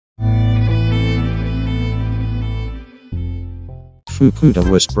Fukuda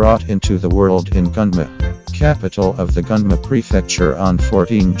was brought into the world in Gunma, capital of the Gunma Prefecture, on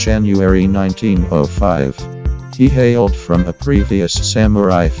 14 January 1905. He hailed from a previous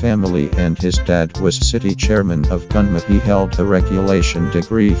samurai family and his dad was city chairman of Gunma. He held a regulation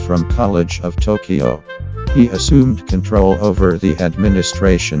degree from College of Tokyo. He assumed control over the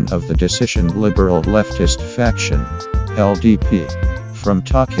administration of the decision Liberal Leftist faction, LDP, from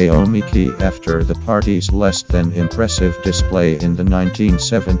Takeo Miki after the party's less than impressive display in the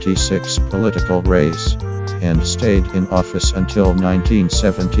 1976 political race, and stayed in office until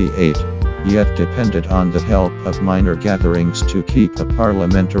 1978. Yet depended on the help of minor gatherings to keep a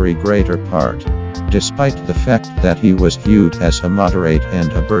parliamentary greater part. Despite the fact that he was viewed as a moderate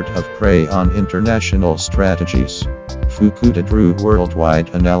and a bird of prey on international strategies, Fukuda drew worldwide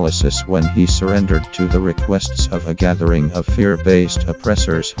analysis when he surrendered to the requests of a gathering of fear-based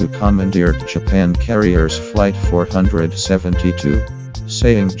oppressors who commandeered Japan carriers Flight 472,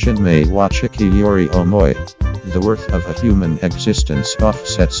 saying Jinmei wa chiki yori omoi, the worth of a human existence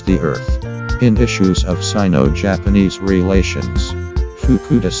offsets the earth. In issues of Sino-Japanese relations,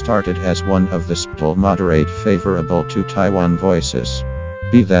 Fukuda started as one of the subtle moderate favorable to Taiwan voices.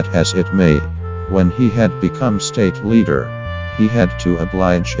 Be that as it may, when he had become state leader, he had to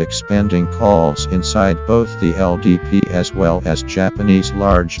oblige expanding calls inside both the LDP as well as Japanese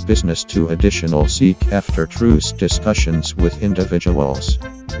large business to additional seek-after-truce discussions with individuals.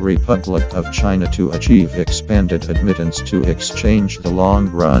 Republic of China to achieve expanded admittance to exchange the long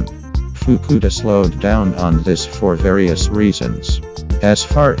run. Fukuda slowed down on this for various reasons. As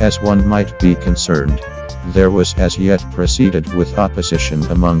far as one might be concerned, there was as yet proceeded with opposition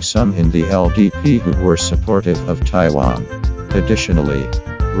among some in the LDP who were supportive of Taiwan. Additionally,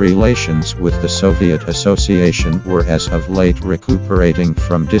 relations with the Soviet Association were as of late recuperating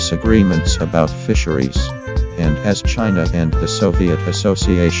from disagreements about fisheries, and as China and the Soviet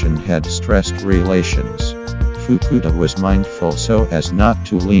Association had stressed relations, Fukuda was mindful so as not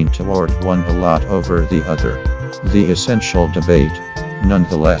to lean toward one a lot over the other. The essential debate,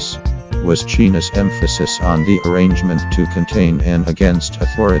 nonetheless, was China's emphasis on the arrangement to contain an against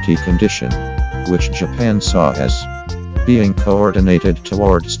authority condition, which Japan saw as being coordinated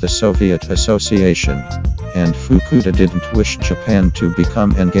towards the Soviet Association, and Fukuda didn't wish Japan to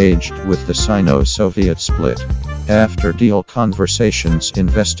become engaged with the Sino-Soviet split. After deal conversations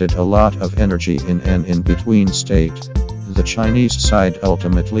invested a lot of energy in an in-between state, the Chinese side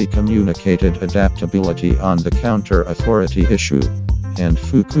ultimately communicated adaptability on the counter-authority issue, and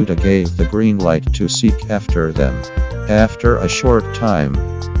Fukuda gave the green light to seek after them. After a short time,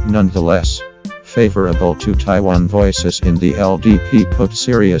 nonetheless, favorable to Taiwan voices in the LDP put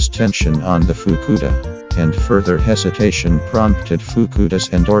serious tension on the Fukuda, and further hesitation prompted Fukuda's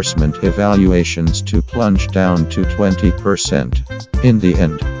endorsement evaluations to plunge down to 20%. In the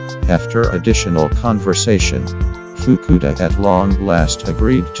end, after additional conversation, Fukuda at long last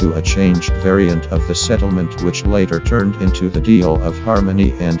agreed to a changed variant of the settlement, which later turned into the Deal of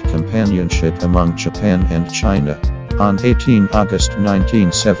Harmony and Companionship among Japan and China. On 18 August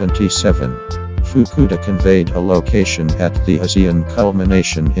 1977, Fukuda conveyed a location at the ASEAN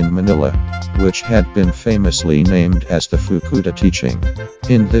culmination in Manila, which had been famously named as the Fukuda Teaching.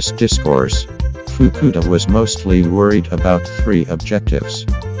 In this discourse, Fukuda was mostly worried about three objectives: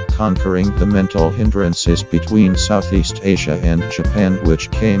 conquering the mental hindrances between Southeast Asia and Japan,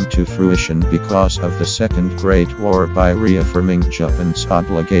 which came to fruition because of the Second Great War by reaffirming Japan's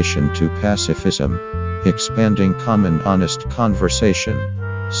obligation to pacifism, expanding common honest conversation,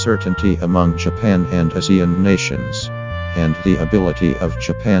 certainty among Japan and ASEAN nations, and the ability of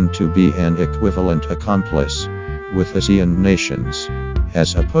Japan to be an equivalent accomplice with ASEAN nations,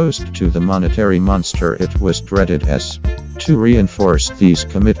 as opposed to the monetary monster it was dreaded as. To reinforce these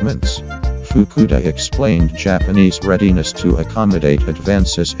commitments, Fukuda explained Japanese readiness to accommodate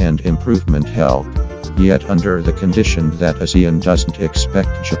advances and improvement help, yet under the condition that ASEAN doesn't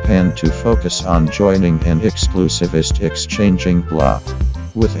expect Japan to focus on joining an exclusivist exchanging bloc,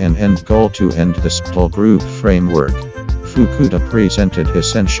 with an end goal to end the subtle group framework. Fukuda presented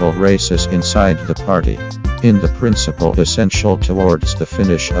essential races inside the party. In the principle essential towards the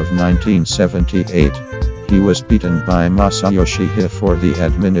finish of 1978, he was beaten by Masayoshi-He for the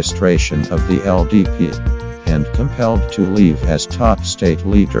administration of the LDP, and compelled to leave as top state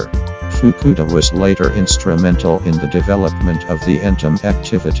leader. Fukuda was later instrumental in the development of the Entom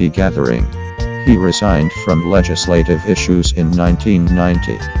activity gathering. He resigned from legislative issues in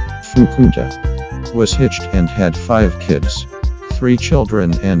 1990. Fukuda was hitched and had 5 kids, 3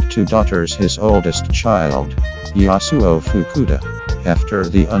 children and 2 daughters. His oldest child, Yasuo Fukuda, after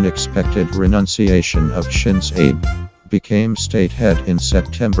the unexpected renunciation of Shin's aide, became state head in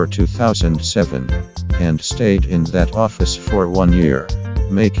September 2007, and stayed in that office for 1 year,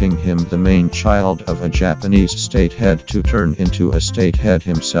 making him the main child of a Japanese state head to turn into a state head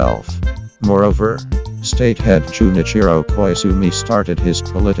himself. Moreover, state head Junichiro Koizumi started his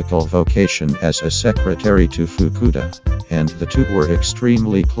political vocation as a secretary to Fukuda, and the two were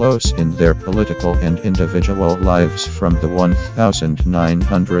extremely close in their political and individual lives from the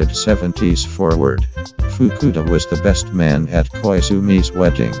 1970s forward. Fukuda was the best man at Koizumi's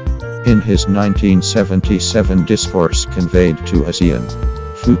wedding. In his 1977 discourse conveyed to ASEAN,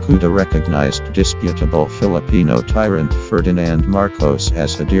 Fukuda recognized disputable Filipino tyrant Ferdinand Marcos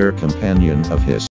as a dear companion of his.